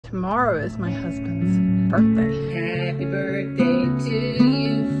tomorrow is my husband's birthday. Happy birthday to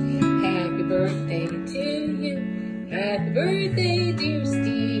you. Happy birthday to you. Happy birthday, dear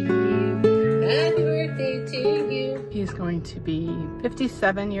Steve. Happy birthday to you. He's going to be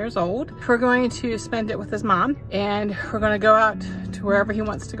 57 years old. We're going to spend it with his mom, and we're going to go out to wherever he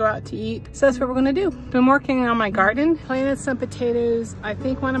wants to go out to eat. So that's what we're going to do. Been working on my garden, planted some potatoes. I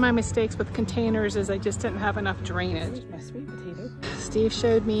think one of my mistakes with containers is I just didn't have enough drainage. Here's my sweet potato. Steve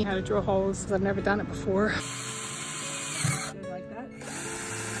showed me how to drill holes because I've never done it before. Like that.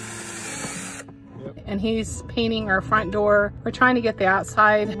 And he's painting our front door. We're trying to get the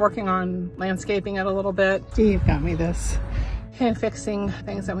outside, working on landscaping it a little bit. Steve got me this. And fixing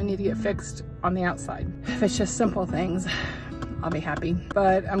things that we need to get fixed on the outside. If it's just simple things, I'll be happy.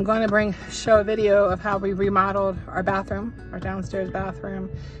 But I'm going to show a video of how we remodeled our bathroom, our downstairs bathroom.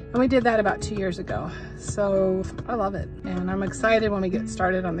 And we did that about 2 years ago. So I love it. And I'm excited when we get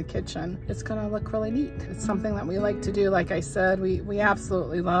started on the kitchen. It's gonna look really neat. It's something that we like to do. Like I said, we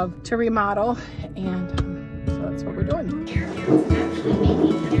absolutely love to remodel. And so that's what we're doing.